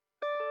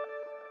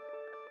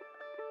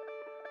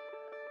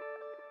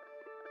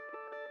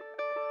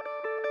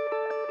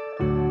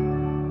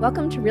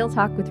Welcome to Real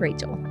Talk with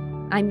Rachel.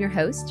 I'm your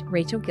host,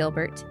 Rachel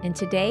Gilbert, and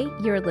today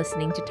you're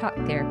listening to Talk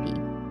Therapy,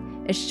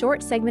 a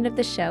short segment of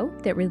the show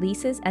that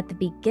releases at the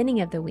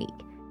beginning of the week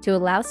to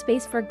allow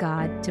space for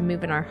God to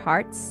move in our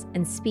hearts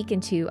and speak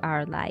into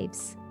our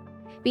lives.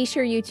 Be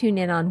sure you tune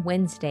in on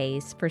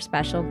Wednesdays for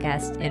special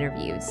guest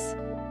interviews.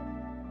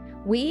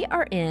 We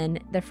are in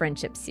the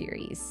friendship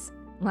series.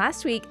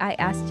 Last week, I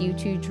asked you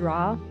to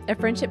draw a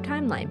friendship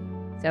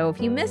timeline. So if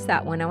you missed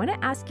that one, I want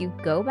to ask you,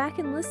 go back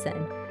and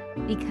listen,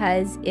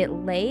 because it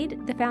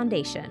laid the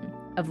foundation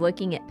of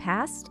looking at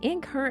past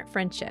and current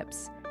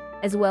friendships,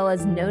 as well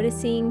as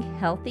noticing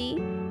healthy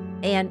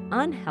and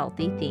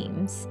unhealthy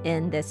themes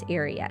in this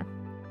area.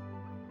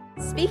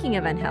 Speaking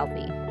of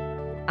unhealthy,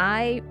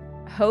 I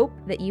hope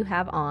that you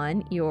have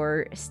on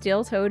your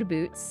steel-toed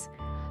boots,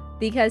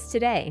 because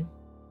today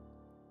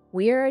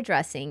we are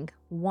addressing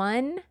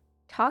one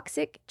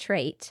toxic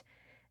trait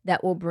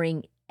that will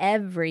bring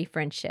every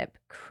friendship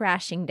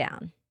crashing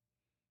down: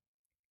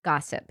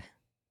 gossip.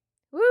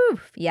 Woo!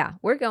 Yeah,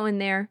 we're going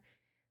there.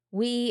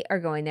 We are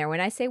going there. When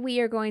I say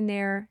we are going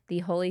there, the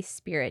Holy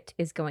Spirit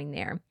is going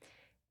there.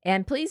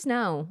 And please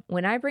know,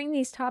 when I bring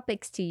these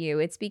topics to you,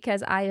 it's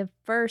because I have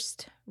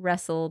first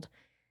wrestled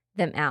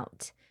them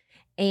out.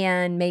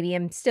 And maybe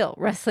I'm still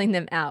wrestling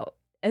them out.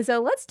 And so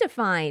let's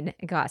define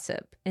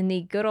gossip in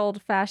the good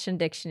old-fashioned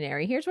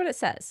dictionary. Here's what it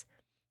says.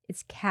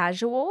 It's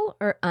casual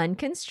or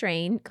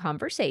unconstrained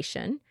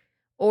conversation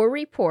or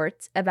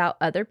reports about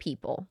other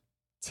people,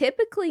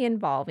 typically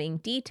involving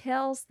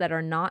details that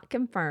are not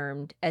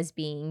confirmed as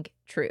being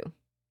true.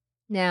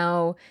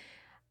 Now,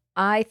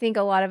 I think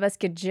a lot of us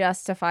could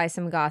justify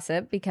some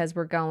gossip because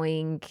we're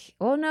going,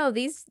 well, no,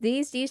 these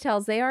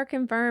details, they are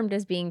confirmed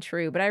as being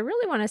true. But I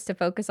really want us to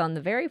focus on the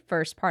very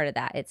first part of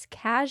that. It's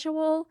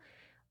casual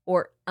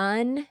or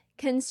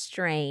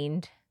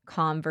unconstrained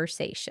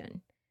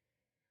conversation.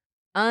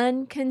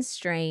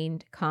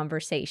 Unconstrained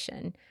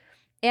conversation.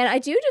 And I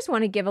do just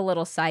want to give a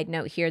little side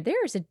note here.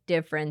 There's a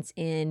difference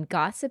in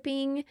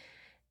gossiping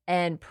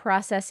and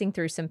processing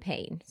through some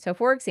pain. So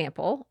for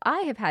example,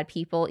 I have had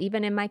people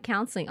even in my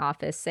counseling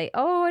office say,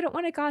 oh, I don't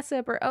want to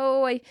gossip, or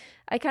oh, I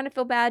kind of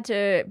feel bad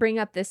to bring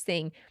up this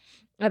thing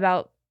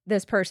about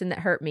this person that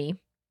hurt me.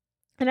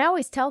 And I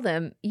always tell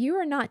them, you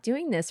are not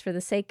doing this for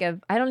the sake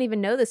of, I don't even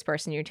know this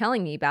person you're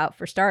telling me about,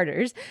 for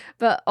starters,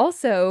 but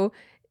also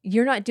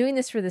you're not doing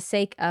this for the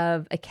sake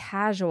of a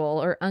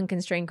casual or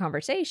unconstrained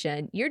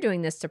conversation. You're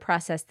doing this to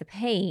process the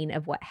pain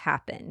of what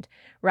happened,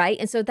 right?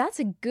 And so that's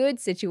a good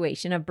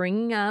situation of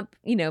bringing up,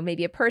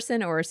 maybe a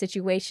person or a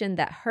situation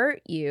that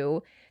hurt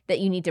you that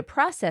you need to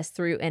process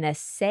through in a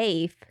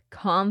safe,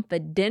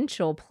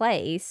 confidential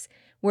place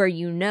where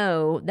you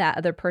know that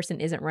other person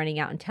isn't running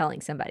out and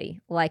telling somebody,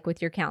 like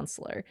with your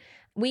counselor.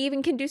 We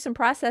even can do some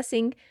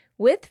processing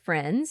with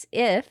friends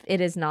if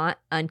it is not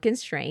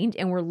unconstrained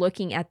and we're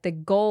looking at the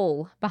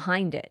goal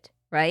behind it,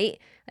 right?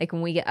 Like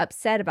when we get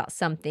upset about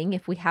something,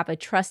 if we have a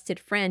trusted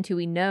friend who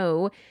we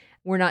know,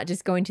 we're not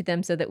just going to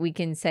them so that we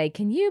can say,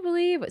 can you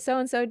believe what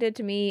so-and-so did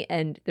to me?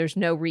 And there's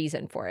no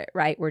reason for it,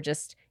 right?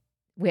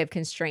 We have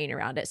constraint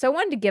around it. So I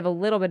wanted to give a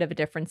little bit of a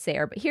difference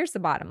there, but here's the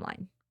bottom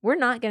line. We're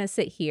not going to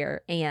sit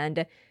here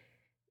and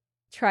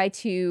try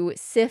to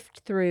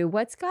sift through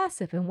what's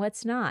gossip and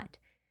what's not.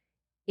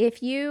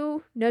 If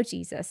you know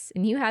Jesus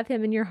and you have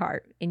him in your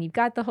heart and you've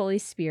got the Holy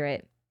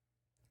Spirit,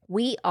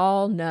 we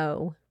all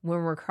know when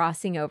we're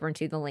crossing over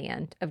into the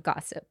land of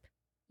gossip.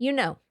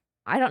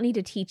 I don't need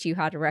to teach you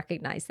how to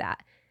recognize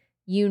that.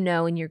 You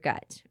know in your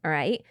gut, all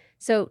right?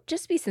 So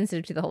just be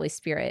sensitive to the Holy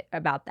Spirit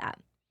about that.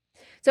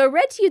 So I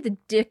read to you the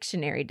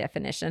dictionary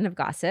definition of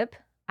gossip.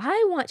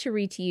 I want to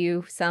read to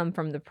you some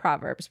from the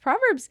Proverbs.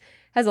 Proverbs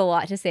has a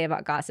lot to say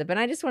about gossip, and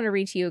I just want to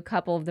read to you a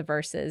couple of the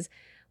verses.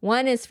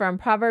 One is from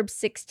Proverbs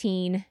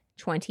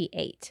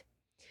 16:28.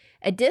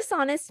 A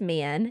dishonest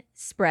man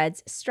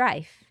spreads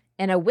strife,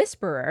 and a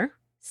whisperer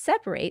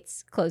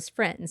separates close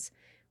friends.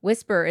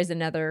 Whisper is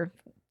another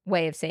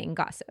way of saying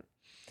gossip.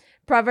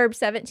 Proverbs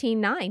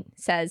 17:9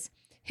 says,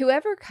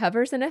 whoever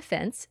covers an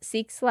offense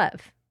seeks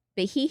love,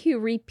 but he who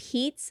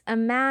repeats a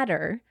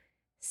matter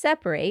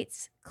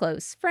separates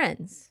close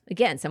friends.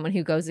 Again, someone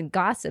who goes and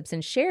gossips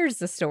and shares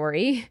the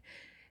story,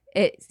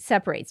 it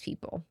separates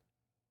people.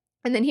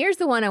 And then here's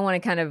the one I want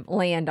to kind of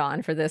land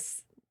on for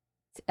this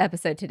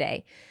episode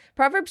today.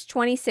 Proverbs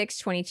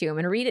 26:22. I'm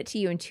going to read it to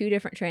you in two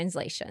different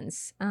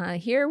translations.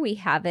 Here we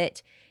have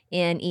it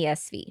in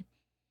ESV.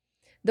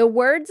 The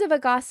words of a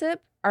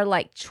gossip are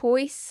like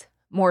choice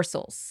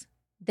morsels.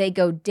 They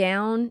go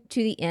down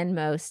to the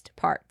inmost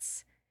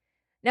parts.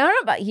 Now, I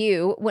don't know about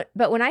you,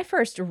 but when I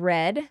first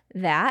read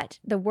that,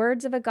 the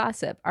words of a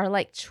gossip are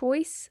like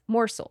choice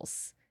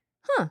morsels.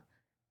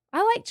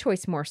 I like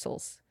choice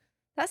morsels.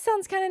 That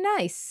sounds kind of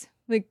nice.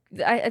 Like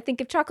I think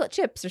of chocolate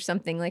chips or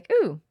something, like,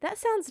 ooh, that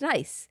sounds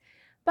nice.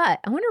 But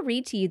I want to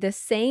read to you the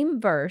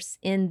same verse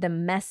in the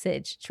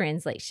Message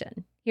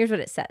translation. Here's what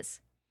it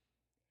says.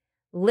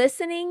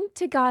 Listening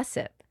to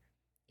gossip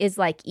is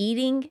like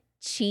eating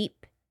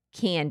cheap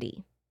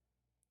candy.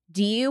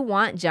 Do you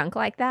want junk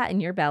like that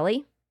in your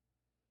belly?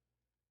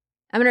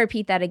 I'm going to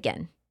repeat that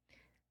again.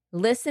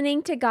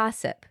 Listening to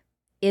gossip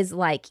is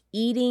like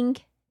eating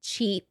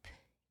cheap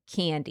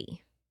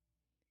candy.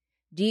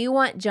 Do you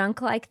want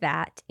junk like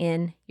that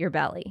in your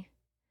belly?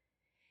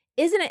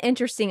 Isn't it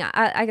interesting?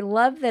 I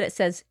love that it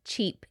says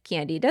cheap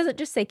candy. It doesn't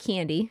just say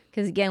candy,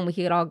 because again, we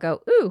could all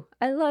go, ooh,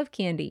 I love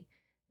candy.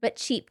 But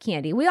cheap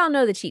candy. We all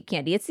know the cheap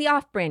candy. It's the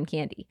off-brand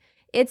candy.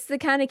 It's the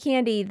kind of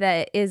candy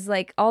that is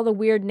like all the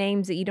weird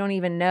names that you don't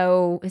even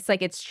know. It's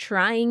like it's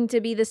trying to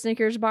be the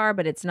Snickers bar,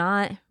 but it's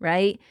not,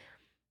 right?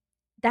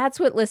 That's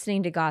what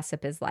listening to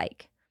gossip is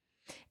like.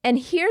 And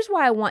here's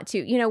why I want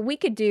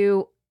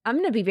to, I'm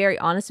going to be very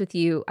honest with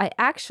you. I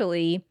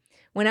actually,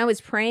 when I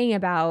was praying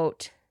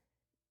about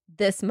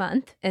this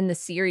month and the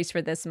series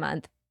for this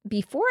month,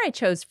 before I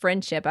chose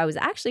friendship, I was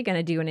actually going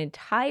to do an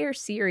entire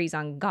series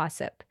on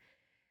gossip.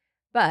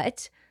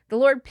 But the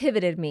Lord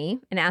pivoted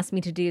me and asked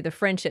me to do the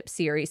friendship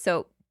series.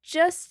 So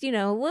just,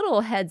 a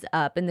little heads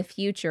up, in the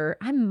future,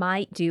 I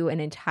might do an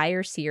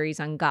entire series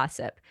on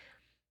gossip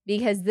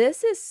because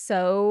this is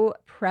so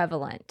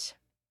prevalent.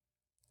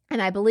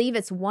 And I believe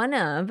it's one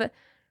of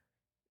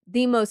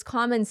the most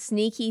common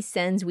sneaky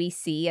sins we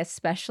see,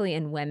 especially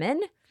in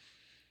women,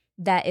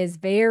 that is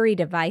very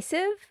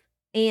divisive.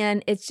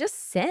 And it's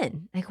just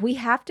sin. Like, we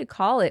have to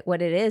call it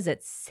what it is.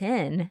 It's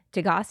sin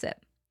to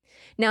gossip.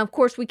 Now, of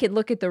course, we could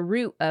look at the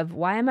root of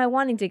why am I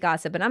wanting to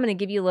gossip? And I'm going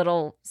to give you a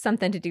little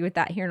something to do with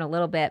that here in a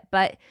little bit.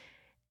 But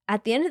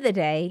at the end of the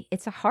day,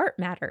 it's a heart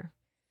matter.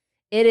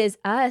 It is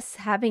us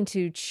having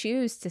to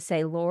choose to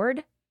say,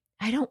 Lord,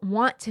 I don't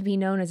want to be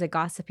known as a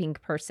gossiping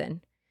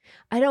person.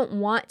 I don't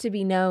want to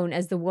be known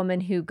as the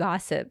woman who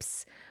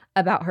gossips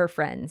about her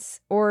friends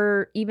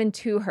or even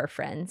to her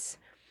friends.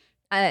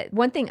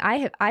 One thing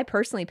I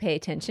personally pay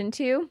attention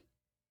to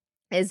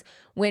is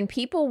when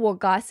people will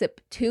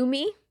gossip to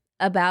me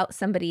about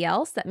somebody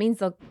else, that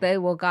means they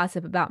will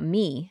gossip about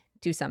me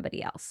to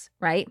somebody else,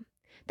 right?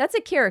 That's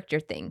a character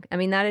thing. I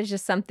mean, that is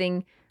just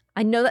something,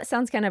 I know that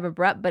sounds kind of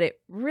abrupt, but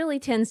it really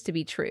tends to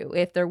be true.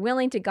 If they're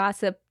willing to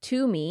gossip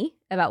to me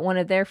about one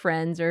of their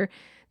friends or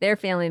their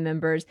family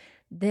members,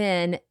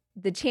 then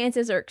the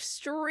chances are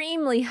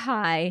extremely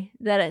high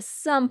that at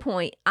some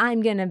point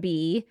I'm going to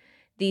be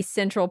the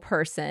central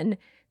person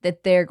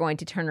that they're going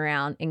to turn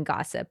around and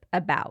gossip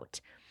about.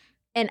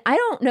 And I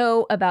don't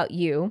know about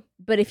you,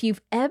 but if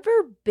you've ever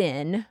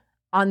been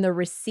on the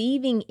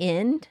receiving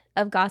end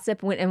of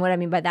gossip, and what I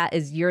mean by that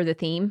is you're the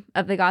theme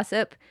of the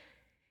gossip,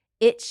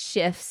 it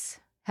shifts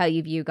how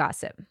you view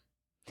gossip.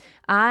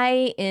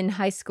 I, in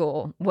high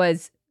school,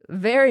 was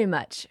very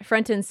much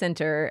front and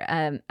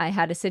center. I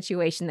had a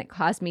situation that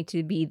caused me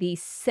to be the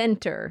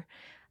center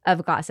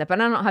of gossip.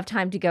 And I don't have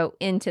time to go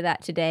into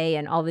that today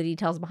and all the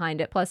details behind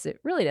it. Plus, it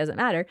really doesn't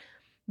matter.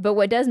 But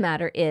what does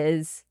matter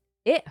is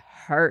it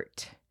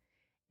hurt.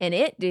 And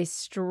it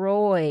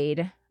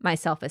destroyed my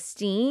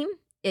self-esteem.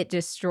 It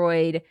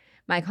destroyed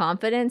my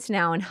confidence.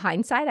 Now, in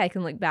hindsight, I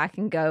can look back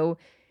and go,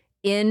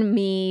 in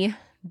me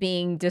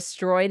being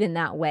destroyed in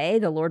that way,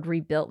 the Lord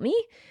rebuilt me.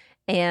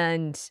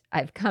 And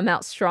I've come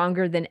out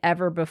stronger than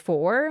ever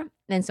before.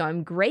 And so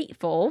I'm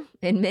grateful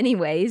in many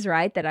ways,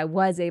 right, that I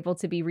was able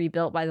to be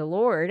rebuilt by the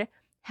Lord.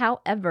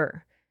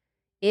 However,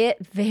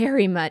 it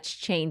very much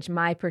changed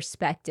my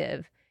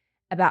perspective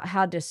about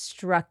how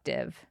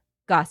destructive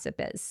gossip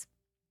is.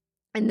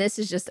 And this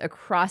is just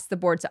across the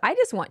board. So I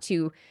just want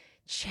to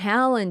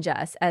challenge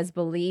us as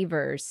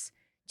believers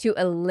to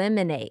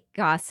eliminate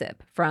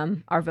gossip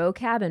from our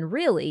vocab. And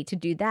really, to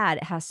do that,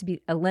 it has to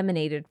be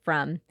eliminated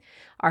from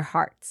our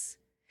hearts.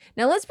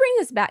 Now, let's bring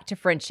this back to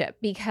friendship,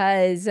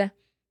 because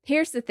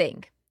here's the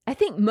thing. I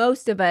think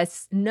most of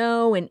us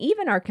know and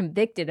even are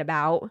convicted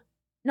about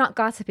not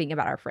gossiping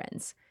about our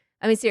friends.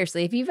 I mean,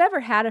 seriously, if you've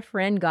ever had a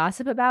friend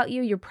gossip about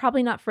you, you're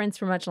probably not friends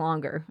for much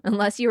longer,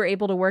 unless you were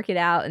able to work it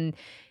out and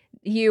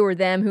you or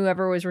them,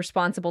 whoever was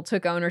responsible,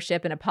 took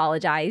ownership and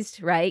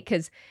apologized, right?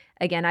 Because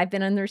again, I've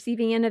been on the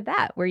receiving end of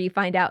that, where you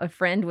find out a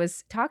friend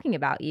was talking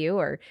about you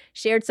or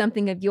shared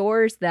something of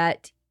yours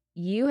that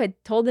you had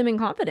told them in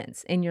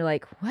confidence. And you're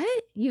like,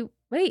 what?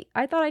 Wait,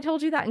 I thought I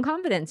told you that in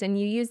confidence and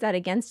you used that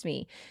against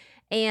me.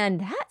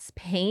 And that's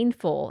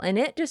painful and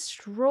it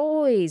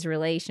destroys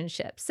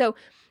relationships. So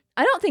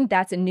I don't think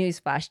that's a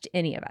newsflash to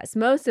any of us.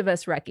 Most of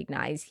us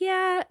recognize,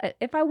 yeah,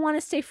 if I want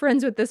to stay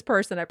friends with this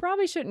person, I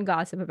probably shouldn't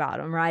gossip about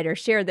them, right? Or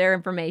share their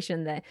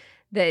information that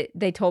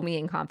they told me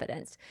in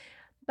confidence.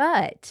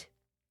 But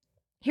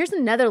here's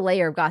another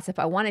layer of gossip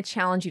I want to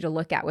challenge you to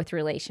look at with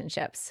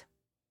relationships.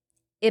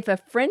 If a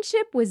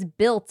friendship was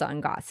built on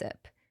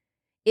gossip,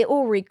 it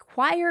will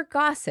require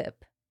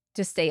gossip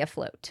to stay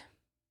afloat.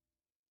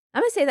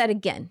 I'm going to say that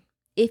again.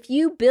 If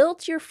you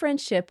built your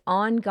friendship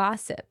on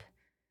gossip,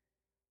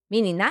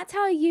 meaning that's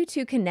how you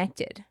two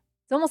connected.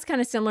 It's almost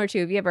kind of similar to,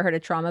 have you ever heard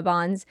of trauma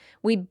bonds?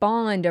 We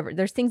bond over,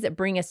 there's things that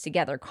bring us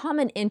together,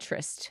 common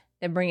interest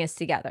that bring us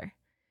together.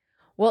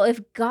 Well,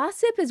 if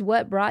gossip is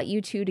what brought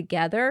you two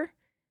together,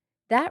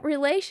 that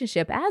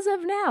relationship, as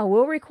of now,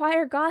 will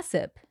require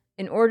gossip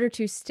in order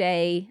to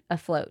stay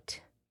afloat.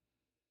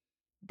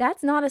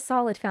 That's not a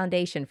solid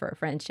foundation for a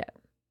friendship.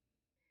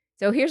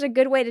 So here's a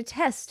good way to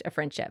test a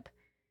friendship.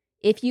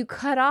 If you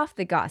cut off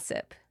the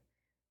gossip,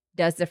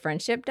 does the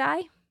friendship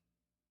die?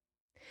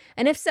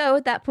 And if so,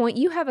 at that point,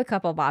 you have a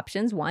couple of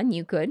options. One,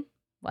 you could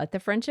let the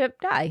friendship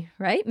die,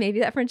 right? Maybe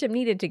that friendship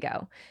needed to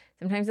go.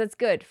 Sometimes that's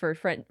good for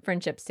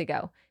friendships to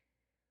go.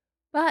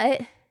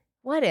 But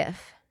what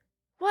if?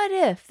 What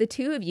if the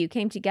two of you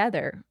came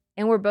together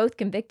and were both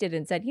convicted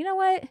and said, you know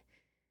what?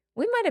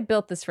 We might have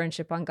built this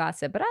friendship on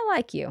gossip, but I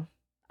like you.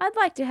 I'd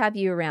like to have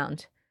you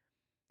around.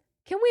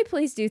 Can we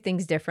please do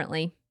things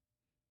differently?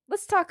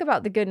 Let's talk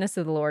about the goodness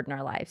of the Lord in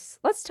our lives.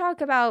 Let's talk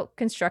about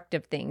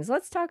constructive things.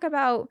 Let's talk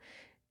about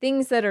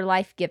things that are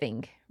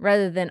life-giving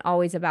rather than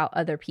always about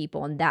other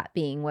people and that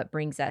being what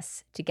brings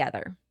us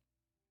together.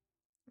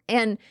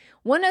 And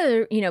one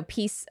other,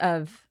 piece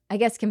of, I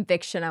guess,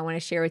 conviction I want to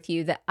share with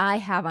you that I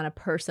have on a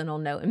personal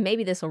note, and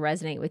maybe this will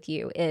resonate with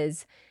you,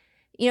 is,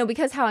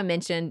 because how I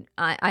mentioned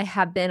I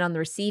have been on the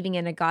receiving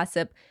end of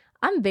gossip,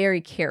 I'm very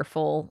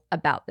careful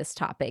about this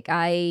topic.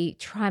 I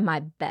try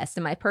my best.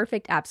 Am I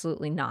perfect?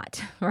 Absolutely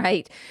not,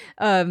 right?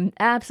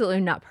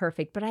 Absolutely not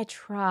perfect, but I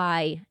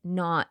try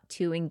not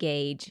to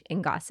engage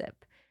in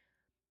gossip.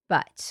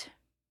 But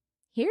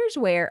here's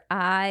where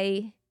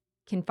I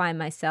can find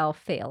myself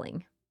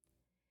failing.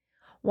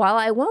 While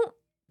I won't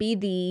be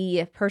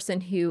the person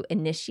who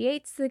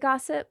initiates the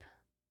gossip,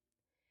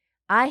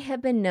 I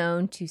have been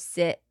known to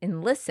sit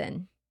and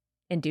listen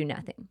and do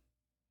nothing.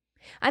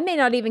 I may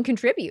not even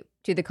contribute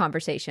to the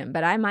conversation,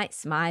 but I might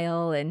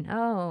smile and,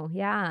 oh,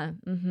 yeah,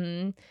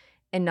 and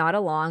nod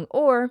along,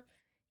 or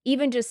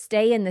even just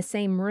stay in the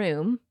same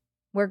room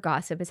where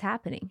gossip is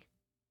happening.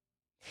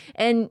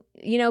 And,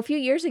 a few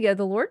years ago,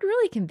 the Lord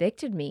really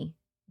convicted me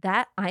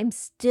that I'm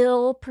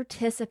still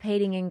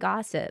participating in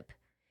gossip,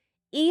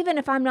 even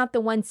if I'm not the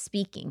one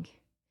speaking,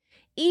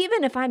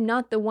 even if I'm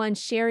not the one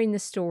sharing the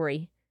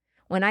story.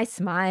 When I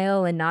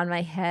smile and nod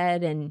my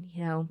head and,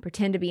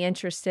 pretend to be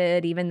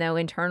interested, even though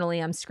internally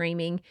I'm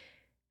screaming,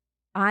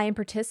 I am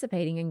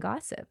participating in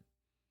gossip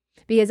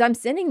because I'm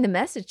sending the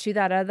message to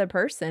that other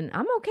person.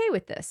 I'm okay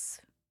with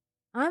this.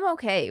 I'm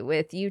okay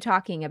with you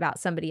talking about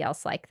somebody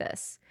else like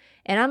this.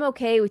 And I'm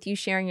okay with you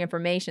sharing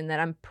information that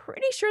I'm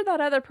pretty sure that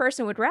other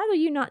person would rather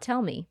you not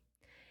tell me.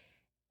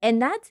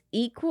 And that's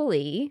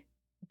equally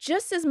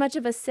just as much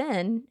of a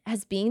sin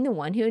as being the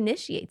one who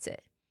initiates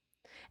it.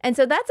 And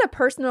so that's a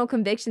personal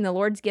conviction the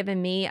Lord's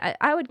given me.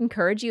 I would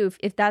encourage you,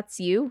 if that's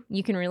you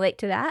can relate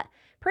to that,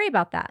 pray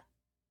about that.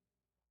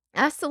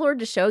 Ask the Lord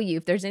to show you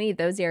if there's any of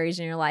those areas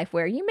in your life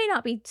where you may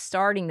not be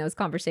starting those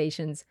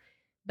conversations,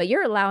 but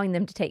you're allowing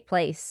them to take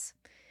place.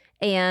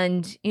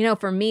 And,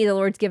 for me, the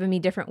Lord's given me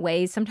different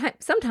ways.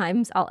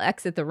 Sometimes I'll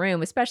exit the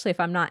room, especially if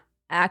I'm not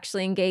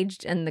actually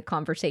engaged in the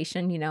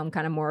conversation. I'm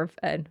kind of more of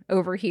an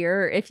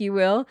overhearer, if you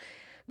will.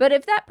 But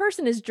if that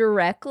person is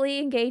directly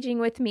engaging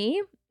with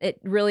me, it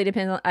really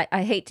depends on,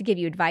 I hate to give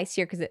you advice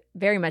here because it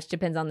very much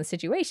depends on the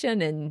situation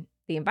and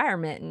the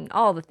environment and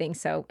all the things.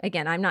 So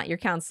again, I'm not your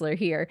counselor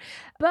here,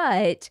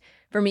 but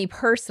for me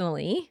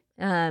personally,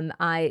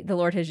 the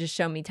Lord has just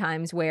shown me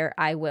times where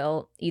I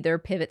will either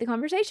pivot the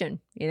conversation,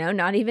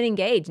 not even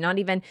engage,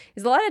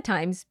 because a lot of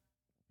times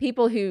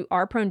people who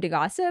are prone to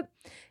gossip,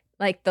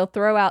 like they'll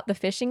throw out the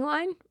fishing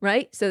line,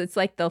 right? So it's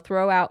like they'll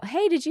throw out,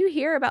 hey, did you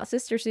hear about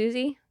Sister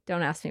Susie?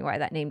 Don't ask me why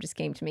that name just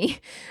came to me.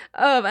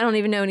 I don't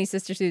even know any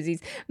Sister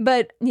Susies.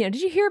 But, did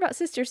you hear about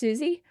Sister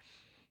Susie?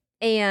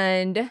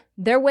 And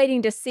they're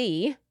waiting to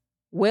see,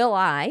 will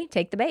I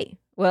take the bait?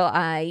 Will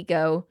I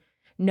go,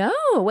 no,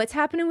 what's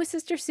happening with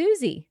Sister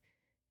Susie?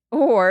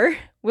 Or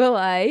will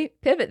I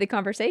pivot the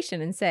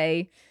conversation and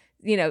say,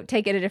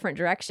 take it a different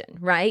direction,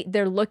 right?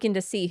 They're looking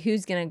to see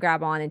who's going to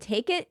grab on and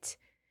take it.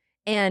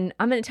 And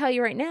I'm going to tell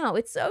you right now,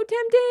 it's so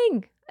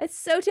tempting. It's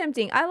so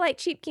tempting. I like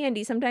cheap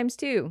candy sometimes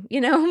too.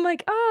 I'm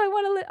like,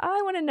 oh,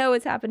 I want to know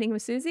what's happening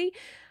with Susie.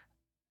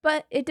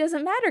 But it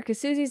doesn't matter because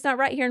Susie's not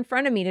right here in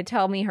front of me to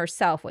tell me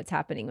herself what's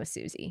happening with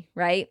Susie,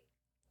 right?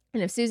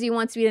 And if Susie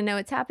wants me to know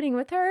what's happening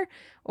with her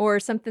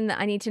or something that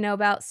I need to know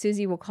about,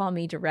 Susie will call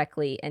me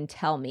directly and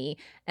tell me,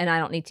 and I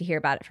don't need to hear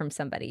about it from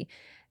somebody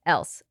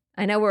else.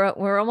 I know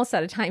we're almost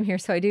out of time here,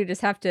 so I do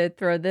just have to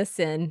throw this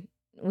in.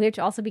 We have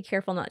to also be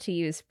careful not to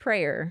use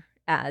prayer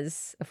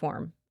as a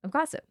form of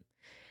gossip.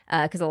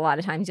 Because a lot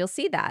of times you'll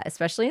see that,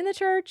 especially in the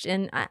church.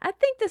 And I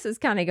think this is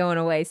kind of going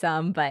away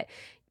some, but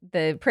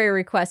the prayer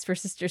request for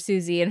Sister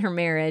Susie and her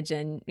marriage,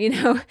 and,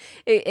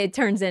 it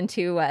turns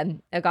into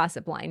a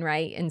gossip line,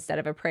 right? Instead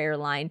of a prayer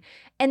line.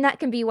 And that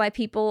can be why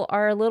people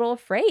are a little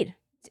afraid.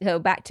 So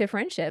back to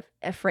friendship,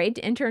 afraid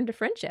to enter into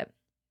friendship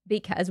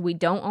because we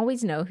don't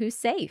always know who's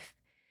safe.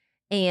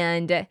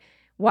 And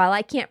while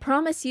I can't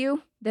promise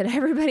you that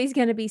everybody's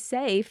going to be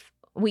safe,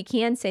 we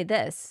can say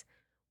this: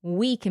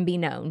 we can be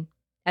known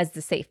as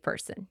the safe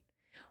person.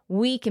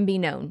 We can be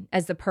known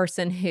as the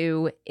person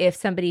who, if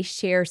somebody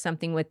shares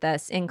something with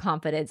us in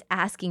confidence,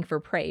 asking for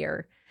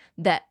prayer,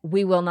 that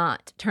we will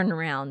not turn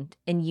around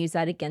and use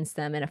that against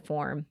them in a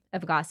form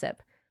of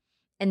gossip.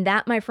 And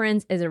that, my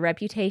friends, is a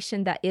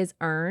reputation that is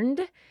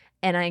earned.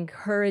 And I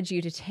encourage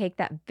you to take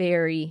that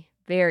very,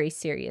 very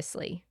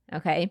seriously.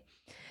 Okay.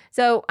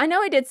 So I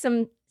know I did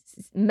some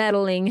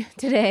meddling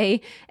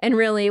today. And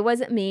really, it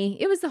wasn't me.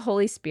 It was the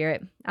Holy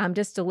Spirit. I'm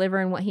just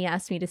delivering what he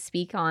asked me to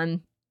speak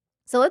on.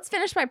 So let's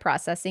finish my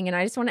processing. And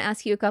I just want to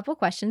ask you a couple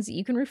questions that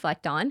you can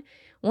reflect on.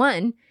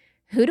 One,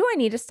 who do I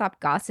need to stop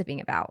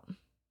gossiping about?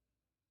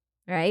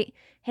 Right?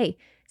 Hey,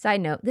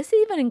 side note, this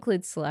even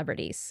includes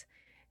celebrities.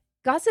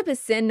 Gossip is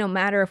sin no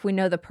matter if we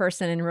know the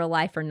person in real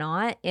life or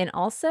not. And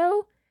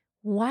also,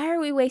 why are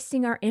we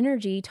wasting our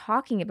energy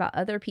talking about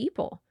other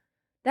people?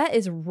 That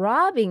is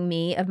robbing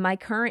me of my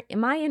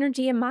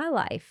energy in my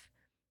life.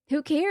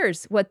 Who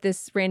cares what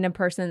this random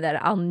person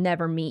that I'll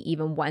never meet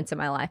even once in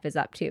my life is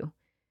up to?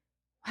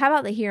 How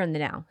about the here and the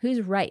now?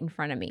 Who's right in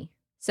front of me?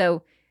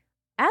 So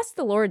ask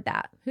the Lord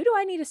that. Who do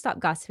I need to stop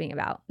gossiping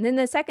about? And then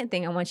the second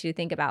thing I want you to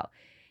think about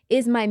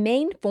is my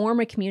main form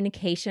of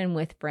communication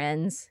with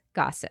friends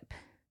gossip.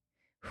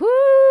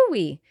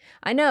 Whoo-wee.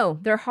 I know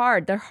they're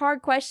hard. They're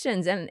hard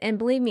questions. And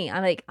believe me,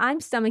 I'm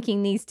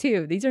stomaching these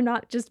too. These are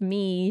not just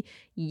me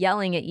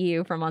yelling at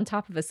you from on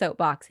top of a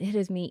soapbox. It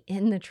is me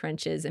in the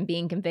trenches and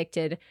being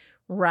convicted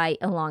right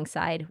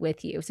alongside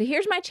with you. So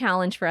here's my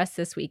challenge for us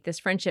this week, this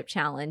friendship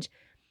challenge.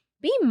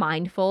 Be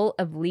mindful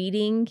of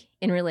leading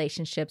in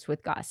relationships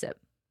with gossip.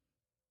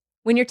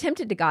 When you're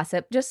tempted to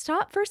gossip, just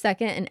stop for a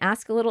second and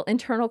ask a little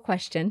internal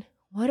question.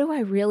 What do I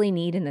really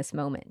need in this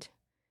moment?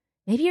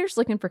 Maybe you're just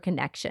looking for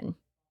connection.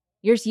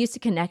 You're just used to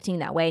connecting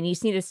that way, and you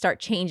just need to start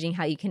changing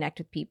how you connect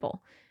with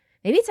people.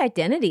 Maybe it's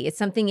identity. It's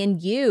something in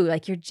you,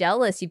 like you're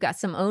jealous. You've got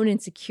some own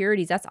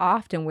insecurities. That's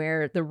often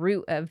where the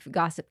root of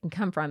gossip can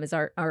come from, is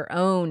our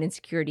own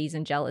insecurities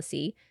and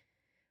jealousy.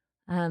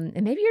 And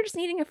maybe you're just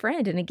needing a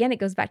friend. And again, it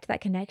goes back to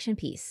that connection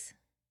piece.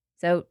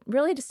 So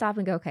really to stop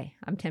and go, okay,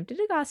 I'm tempted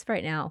to gossip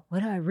right now.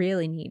 What do I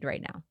really need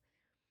right now? All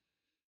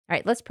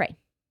right, let's pray.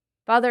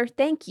 Father,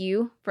 thank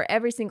you for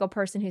every single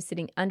person who's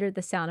sitting under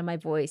the sound of my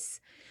voice.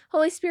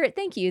 Holy Spirit,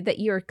 thank you that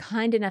you are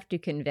kind enough to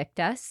convict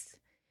us.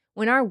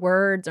 When our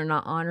words are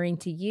not honoring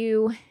to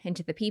you and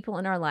to the people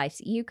in our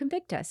lives, you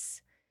convict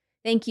us.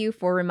 Thank you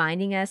for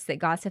reminding us that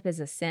gossip is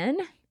a sin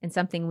and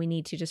something we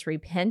need to just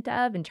repent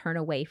of and turn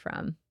away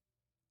from.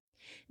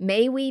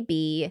 May we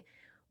be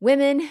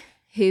women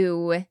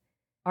who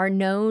are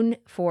known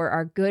for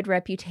our good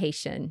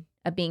reputation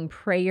of being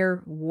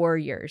prayer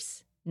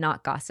warriors,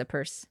 not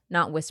gossipers,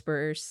 not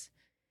whisperers,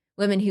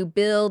 women who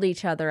build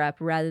each other up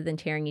rather than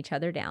tearing each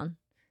other down.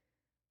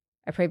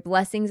 I pray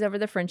blessings over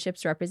the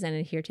friendships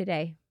represented here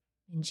today.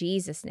 In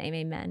Jesus' name,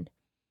 amen.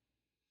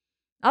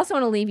 I also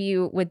want to leave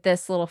you with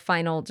this little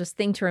final just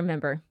thing to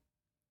remember.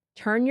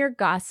 Turn your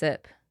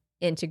gossip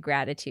into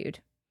gratitude.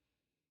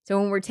 So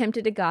when we're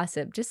tempted to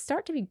gossip, just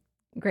start to be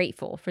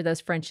grateful for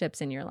those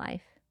friendships in your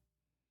life.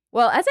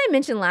 Well, as I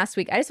mentioned last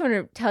week, I just want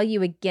to tell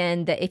you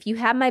again that if you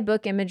have my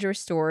book, Image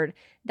Restored,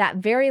 that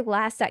very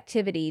last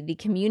activity, the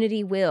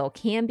community wheel,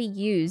 can be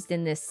used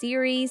in this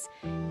series.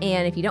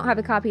 And if you don't have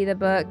a copy of the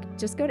book,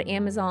 just go to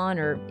Amazon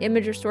or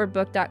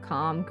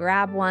imagerestoredbook.com,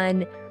 grab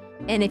one.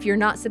 And if you're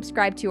not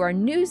subscribed to our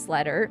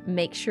newsletter,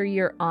 make sure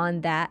you're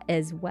on that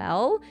as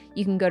well.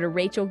 You can go to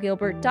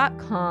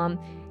rachelgilbert.com,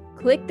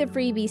 click the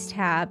freebies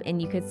tab, and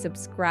you could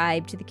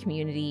subscribe to the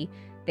community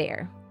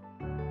there.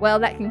 Well,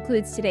 that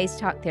concludes today's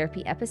Talk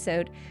Therapy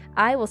episode.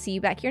 I will see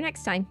you back here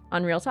next time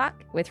on Real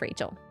Talk with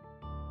Rachel.